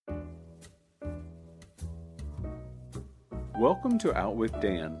Welcome to Out with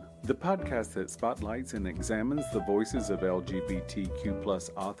Dan, the podcast that spotlights and examines the voices of LGBTQ+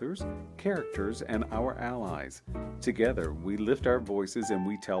 authors, characters, and our allies. Together, we lift our voices and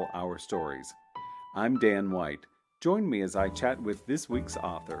we tell our stories. I'm Dan White. Join me as I chat with this week's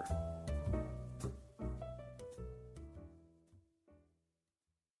author.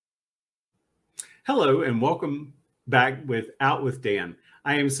 Hello, and welcome back with Out with Dan.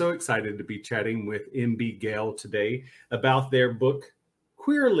 I am so excited to be chatting with M.B. Gail today about their book,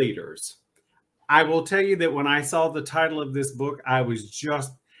 Queer Leaders. I will tell you that when I saw the title of this book, I was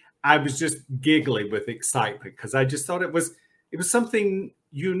just giggling with excitement because I just thought it was something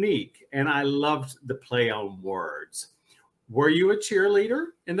unique, and I loved the play on words. Were you a cheerleader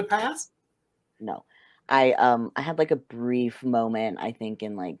in the past? No. I had like a brief moment, I think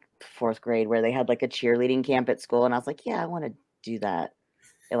in like fourth grade, where they had like a cheerleading camp at school, and I was like, yeah, I want to do that.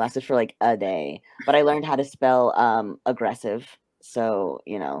 It lasted for like a day, but I learned how to spell aggressive. So,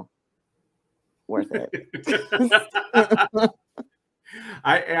 worth it.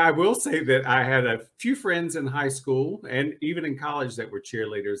 I will say that I had a few friends in high school and even in college that were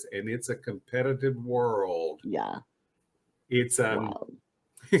cheerleaders, and it's a competitive world. Yeah. It's wild.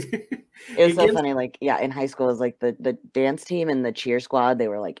 It was so funny. Like, yeah, in high school, it was like the dance team and the cheer squad, they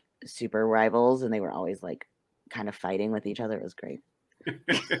were like super rivals, and they were always like kind of fighting with each other. It was great.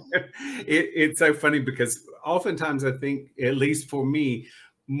 It's so funny because oftentimes I think, at least for me,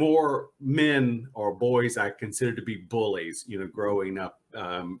 more men or boys I consider to be bullies, growing up.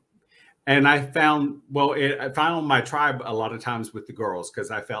 And I found my tribe a lot of times with the girls because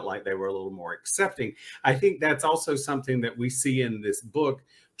I felt like they were a little more accepting. I think that's also something that we see in this book,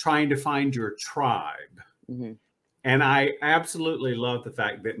 trying to find your tribe. Mm-hmm. And I absolutely love the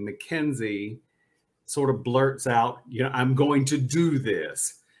fact that Mackenzie sort of blurts out, I'm going to do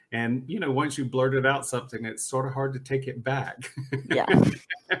this. And, once you blurted out something, it's sort of hard to take it back. Yeah.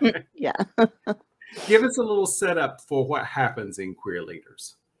 Yeah. Give us a little setup for what happens in Queer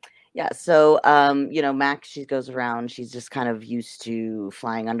Leaders. Yeah. So, Mac, she goes around, she's just kind of used to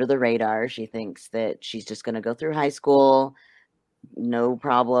flying under the radar. She thinks that she's just going to go through high school, no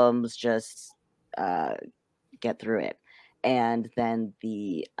problems, just get through it. And then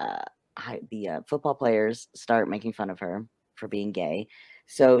the football players start making fun of her for being gay.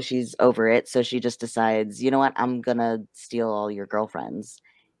 So she's over it. So she just decides, you know what, I'm going to steal all your girlfriends.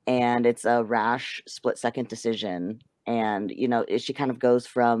 And it's a rash split-second decision. And, she kind of goes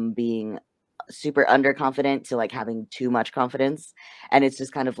from being super underconfident to like having too much confidence. And it's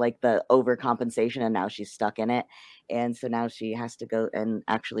just kind of like the overcompensation. And now she's stuck in it. And so now she has to go and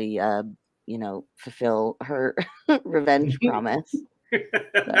actually, fulfill her revenge promise. So.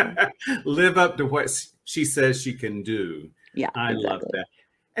 Live up to what she says she can do. Yeah, I love that.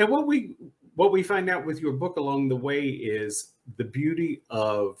 And what we find out with your book along the way is the beauty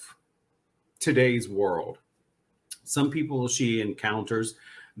of today's world. Some people she encounters,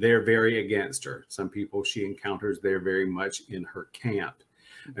 they're very against her. Some people she encounters, they're very much in her camp.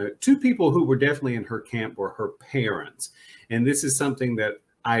 Two people who were definitely in her camp were her parents. And this is something that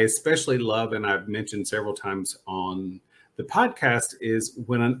I especially love, and I've mentioned several times on the podcast, is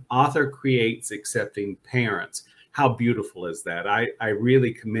when an author creates accepting parents. How beautiful is that? I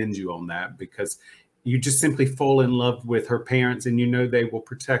really commend you on that, because you just simply fall in love with her parents and they will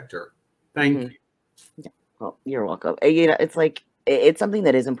protect her. Thank you. Yeah. Well, you're welcome. It's like, it's something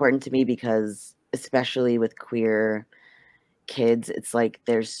that is important to me because especially with queer kids, it's like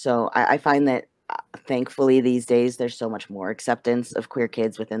I find that thankfully these days there's so much more acceptance of queer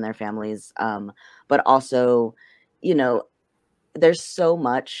kids within their families. But also, there's so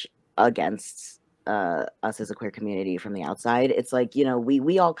much against us as a queer community from the outside. It's like,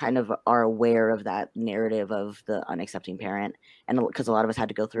 we all kind of are aware of that narrative of the unaccepting parent, and because a lot of us had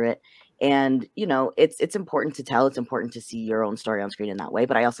to go through it. And, it's important to tell, it's important to see your own story on screen in that way.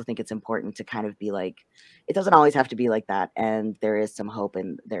 But I also think it's important to kind of be like, it doesn't always have to be like that. And there is some hope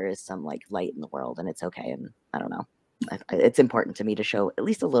and there is some like light in the world, and it's okay. And I don't know. It's important to me to show at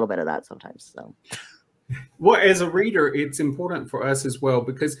least a little bit of that sometimes. So. Well, as a reader, it's important for us as well,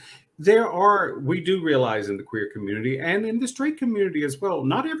 because we do realize in the queer community and in the straight community as well,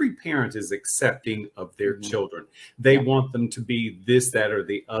 not every parent is accepting of their children. They want them to be this, that, or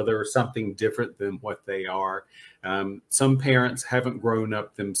the other, something different than what they are. Some parents haven't grown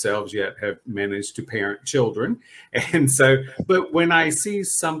up themselves yet, have managed to parent children. And so, but when I see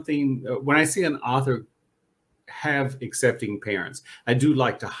an author have accepting parents, I do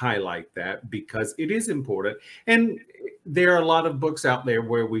like to highlight that because it is important. And there are a lot of books out there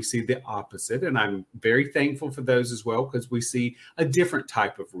where we see the opposite, and I'm very thankful for those as well, because we see a different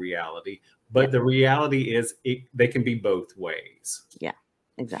type of reality. But Yeah. the reality is they can be both ways. Yeah,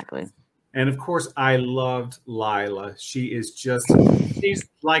 exactly. And of course, I loved Lila. She's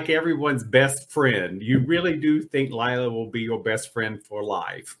like everyone's best friend. You really do think Lila will be your best friend for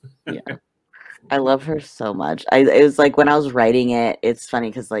life. Yeah. I love her so much. It was like when I was writing it, it's funny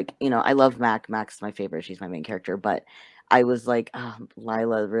because like, I love Mac. Mac's my favorite. She's my main character, but I was like, oh,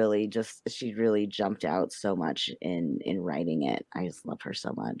 Lila really she really jumped out so much in writing it. I just love her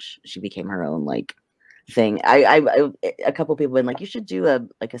so much. She became her own like thing. A couple people been like, you should do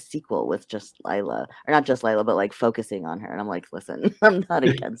a sequel with just Lila, or not just Lila, but like focusing on her. And I'm like, listen, I'm not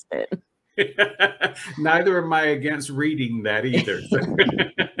against it. Neither am I against reading that either.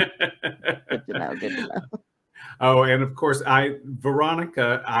 Good to know. Good to know. Oh, and of course,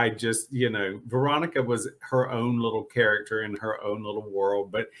 Veronica, Veronica was her own little character in her own little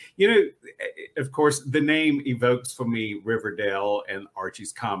world. But, of course, the name evokes for me Riverdale and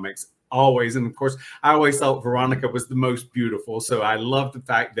Archie's comics always. And of course, I always thought Veronica was the most beautiful. So I love the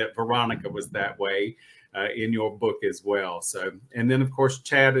fact that Veronica was that way in your book as well. So, and then, of course,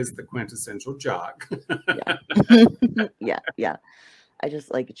 Chad is the quintessential jock. Yeah. I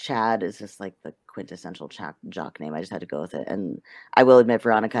just like Chad is just like the quintessential jock name. I just had to go with it. And I will admit,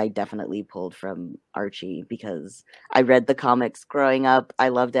 Veronica, I definitely pulled from Archie because I read the comics growing up. I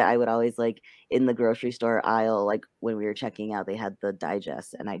loved it. I would always like in the grocery store aisle, like when we were checking out, they had the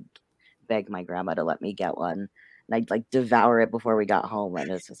digest, and I'd beg my grandma to let me get one. And I'd like devour it before we got home. And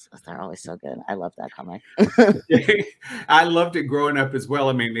they're always so good. I love that comic. I loved it growing up as well.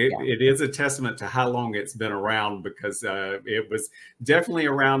 I mean, it is a testament to how long it's been around, because it was definitely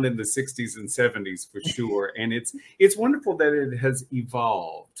around in the 60s and 70s for sure. And it's wonderful that it has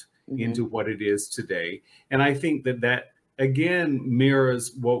evolved into what it is today. And I think that again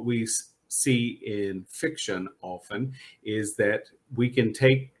mirrors what we see in fiction often, is that we can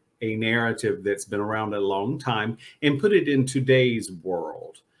take a narrative that's been around a long time and put it in today's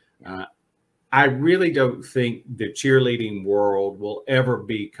world. I really don't think the cheerleading world will ever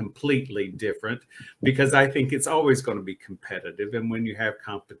be completely different, because I think it's always going to be competitive. And when you have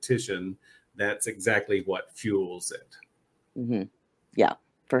competition, that's exactly what fuels it. Mm-hmm. Yeah,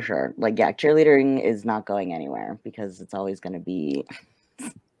 for sure. Like, yeah, cheerleading is not going anywhere because it's always going to be,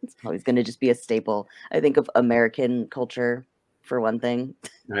 it's always going to just be a staple, I think, of American culture, for one thing.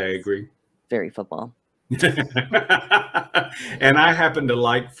 I agree. Very football. And I happen to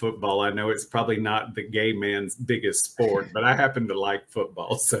like football. I know it's probably not the gay man's biggest sport, but I happen to like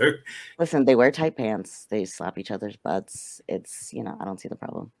football. So listen, they wear tight pants, they slap each other's butts. It's, I don't see the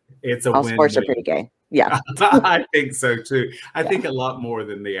problem. It's a all sports are pretty gay. Yeah. I think so too. I think a lot more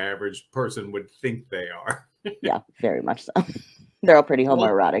than the average person would think they are. Yeah, very much so. They're all pretty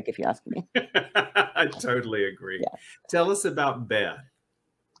homoerotic, if you ask me. I totally agree. Yeah. Tell us about Beth.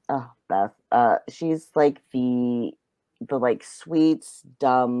 Oh, Beth. She's like the like sweet,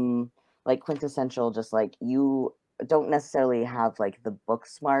 dumb, like quintessential, just like, you don't necessarily have like the book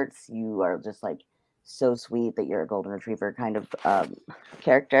smarts. You are just like so sweet that you're a golden retriever kind of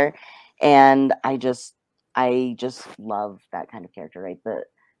character. And I just love that kind of character, right?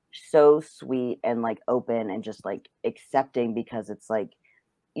 So sweet and like open and just like accepting, because it's like,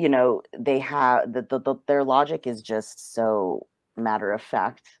 they have their logic is just so matter of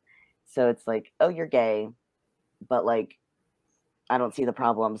fact. So it's like, oh, you're gay, but like, I don't see the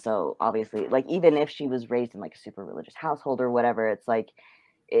problem. So obviously, like, even if she was raised in like a super religious household or whatever, it's like,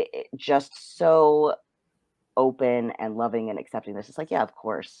 it just so open and loving and accepting this. It's like, yeah, of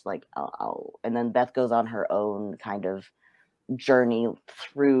course, like I'll. And then Beth goes on her own kind of journey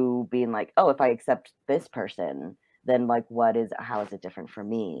through being like, oh, if I accept this person, then like, how is it different for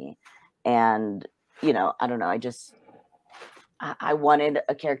me? And I don't know, I wanted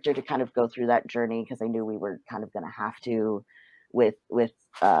a character to kind of go through that journey, because I knew we were kind of going to have to with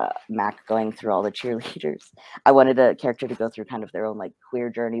Mac going through all the cheerleaders. I wanted a character to go through kind of their own like queer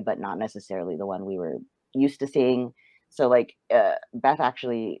journey, but not necessarily the one we were used to seeing. So like Beth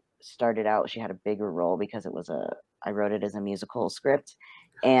actually started out, she had a bigger role because I wrote it as a musical script.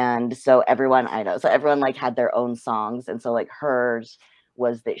 And so everyone like had their own songs. And so like hers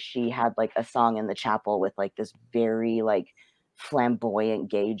was that she had like a song in the chapel with like this very like flamboyant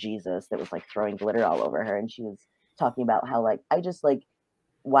gay Jesus that was like throwing glitter all over her. And she was talking about how like, I just like,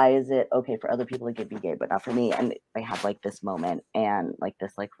 why is it okay for other people to be gay but not for me? And I had like this moment, and like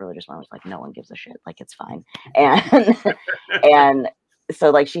this like religious moment was like, no one gives a shit, like it's fine. And and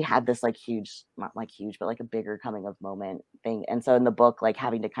so like she had this like huge, not like huge, but like a bigger coming of moment thing. And so in the book, like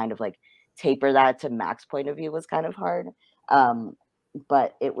having to kind of like taper that to Mac's point of view was kind of hard.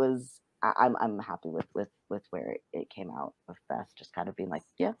 But it was I'm happy with where it came out, with Beth just kind of being like,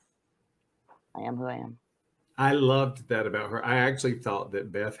 yeah, I am who I am. I loved that about her. I actually thought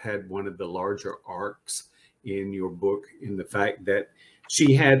that Beth had one of the larger arcs in your book, in the fact that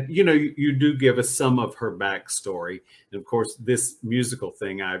she had, you do give us some of her backstory. And of course, this musical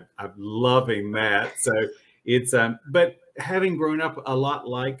thing, I'm loving that. So it's, but having grown up a lot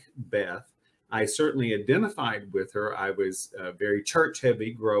like Beth, I certainly identified with her. I was very church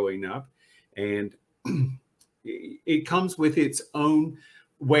heavy growing up, and it comes with its own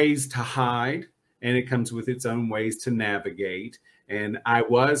ways to hide, and it comes with its own ways to navigate. And I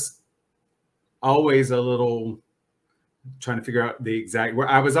was always a little trying to figure out the exact where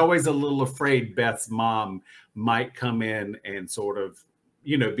I was always a little afraid Beth's mom might come in and sort of,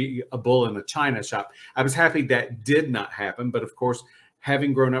 be a bull in a china shop. I was happy that did not happen. But of course,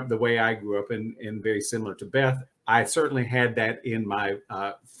 having grown up the way I grew up, and very similar to Beth, I certainly had that in my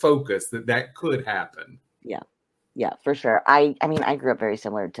focus that could happen. Yeah, for sure. I mean, I grew up very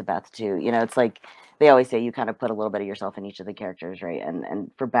similar to Beth too. It's like they always say you kind of put a little bit of yourself in each of the characters, right? And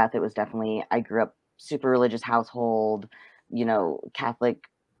for Beth, it was definitely, I grew up super religious household, Catholic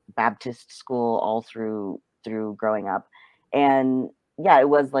Baptist school all through growing up. And yeah, it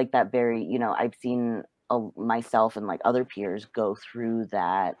was like that very, I've seen myself and like other peers go through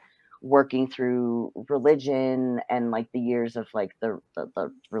that, working through religion and like the years of like the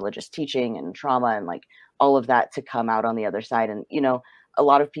religious teaching and trauma and like all of that to come out on the other side. And a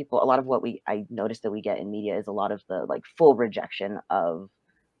lot of people, a lot of what I noticed that we get in media is a lot of the like full rejection of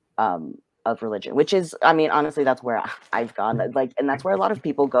religion, which is, I mean, honestly, that's where I've gone, like, and that's where a lot of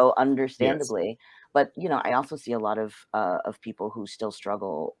people go, understandably. Yes. But I also see a lot of people who still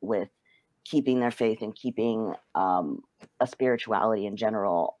struggle with keeping their faith and keeping a spirituality in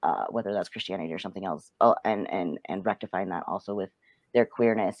general, whether that's Christianity or something else, and rectifying that also with their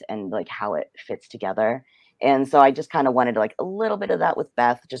queerness and like how it fits together. And so I just kind of wanted like a little bit of that with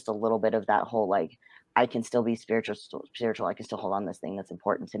Beth, just a little bit of that whole like, I can still be spiritual. I can still hold on this thing that's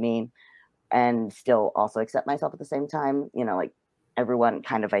important to me, and still also accept myself at the same time. Like everyone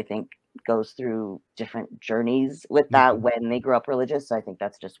kind of, I think, goes through different journeys with that when they grow up religious. So I think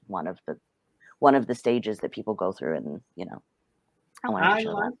that's just one of the stages that people go through, and I wanted to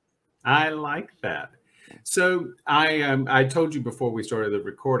show that. I like that. So I told you before we started the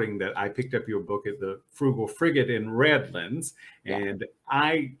recording that I picked up your book at the Frugal Frigate in Redlands, and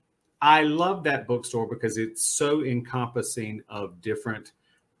I love that bookstore because it's so encompassing of different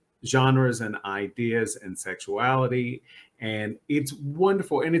genres and ideas and sexuality, and it's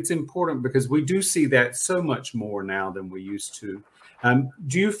wonderful, and it's important because we do see that so much more now than we used to.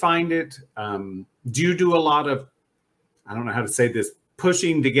 Do you find it, do you do a lot of, I don't know how to say this,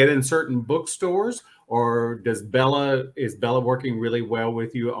 pushing to get in certain bookstores, or is Bella working really well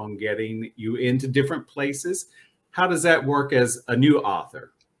with you on getting you into different places? How does that work as a new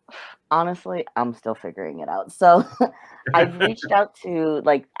author? Honestly, I'm still figuring it out. So I have reached out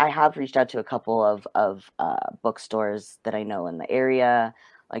to a couple of bookstores that I know in the area,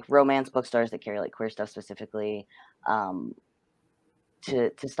 like romance bookstores that carry like queer stuff specifically,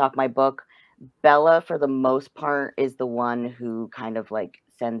 to stock my book. Bella, for the most part, is the one who kind of like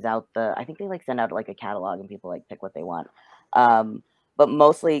sends out I think they like send out like a catalog and people like pick what they want. But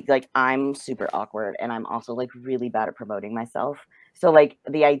mostly like I'm super awkward, and I'm also like really bad at promoting myself. So like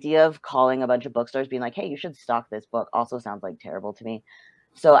the idea of calling a bunch of bookstores being like, hey, you should stock this book also sounds like terrible to me.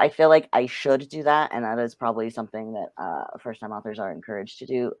 So I feel like I should do that. And that is probably something that first-time authors are encouraged to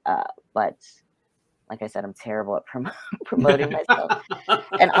do. But like I said, I'm terrible at promoting myself.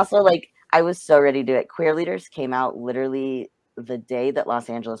 And also like, I was so ready to do it. Queer Leaders came out literally the day that Los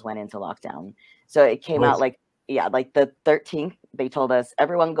Angeles went into lockdown. So it came out like the 13th, they told us,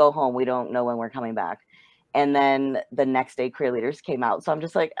 everyone go home. We don't know when we're coming back. And then the next day, Queer Leaders came out. So I'm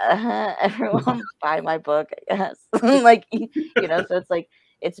just like, everyone buy my book. Yes. Like, so it's like,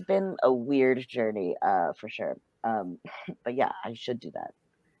 it's been a weird journey for sure. But yeah, I should do that.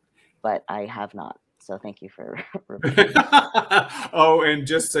 But I have not. So thank you for Oh, and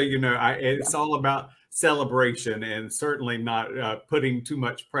just so you know, it's all about celebration and certainly not putting too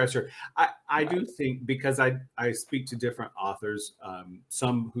much pressure. I do think, because I speak to different authors,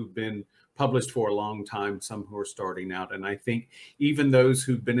 some who've been published for a long time, some who are starting out, and I think even those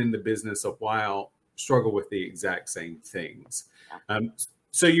who've been in the business a while struggle with the exact same things.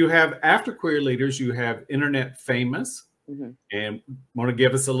 So you have, after Queer Leaders, you have Internet Famous. Mm-hmm. And want to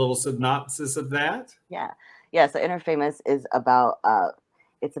give us a little synopsis of that? Yeah. So Internet Famous is about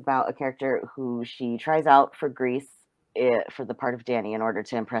it's about a character who she tries out for Grease, for the part of Danny in order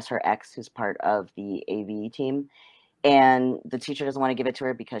to impress her ex, who's part of the AV team. And the teacher doesn't want to give it to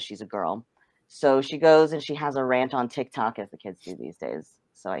her because she's a girl. So she goes and she has a rant on TikTok, as the kids do these days.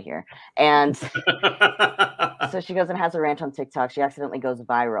 So I hear. And so she goes and has a rant on TikTok. She accidentally goes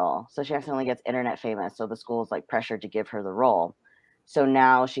viral. So she accidentally gets internet famous. So the school's like pressured to give her the role. So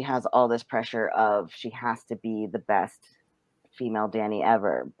now she has all this pressure of she has to be the best female Danny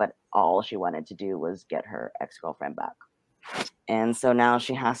ever. But all she wanted to do was get her ex-girlfriend back. And so now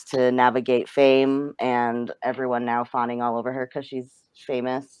she has to navigate fame and everyone now fawning all over her because she's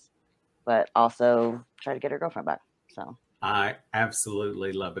famous, but also try to get her girlfriend back. So I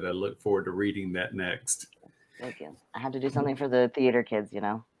absolutely love it. I look forward to reading that next. Thank you. I had to do something for the theater kids, you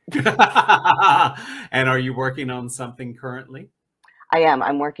know. And are you working on something currently? I am.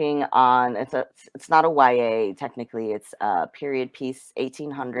 I'm working on it's not a YA technically. It's a period piece,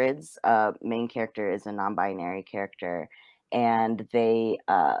 1800s. Main character is a non-binary character, and they're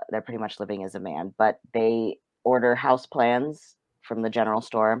pretty much living as a man, but they order house plans from the general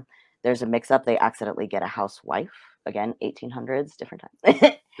store. There's a mix-up. They accidentally get a housewife. Again, 1800s, different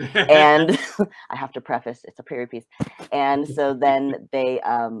time. And I have to preface, it's a period piece. And so then they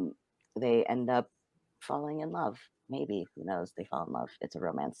end up falling in love. Maybe, who knows? They fall in love. It's a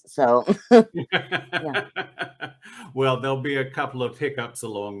romance. So yeah. Well, there'll be a couple of hiccups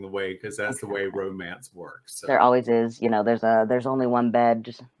along the way because that's the way romance works. So. There always is. You know, there's only one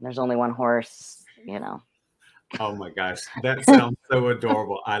bed, there's only one horse, you know. Oh my gosh, that sounds so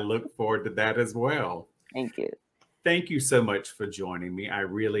adorable. I look forward to that as well. Thank you. Thank you so much for joining me. I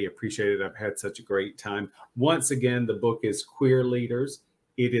really appreciate it. I've had such a great time. Once again, the book is Queer Leaders.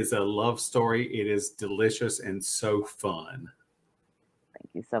 It is a love story. It is delicious and so fun. Thank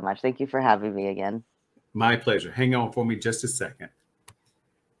you so much. Thank you for having me again. My pleasure. Hang on for me just a second.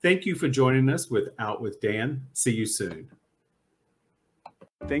 Thank you for joining us with Out with Dan. See you soon.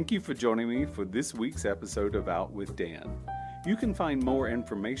 Thank you for joining me for this week's episode of Out with Dan. You can find more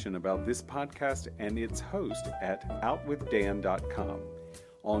information about this podcast and its host at outwithdan.com,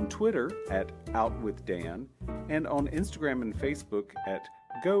 on Twitter at outwithdan, and on Instagram and Facebook at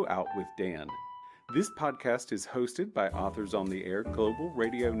GoOutWithDan. This podcast is hosted by Authors on the Air Global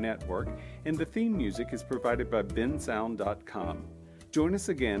Radio Network, and the theme music is provided by bensound.com. Join us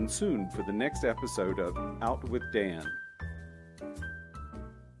again soon for the next episode of Out with Dan.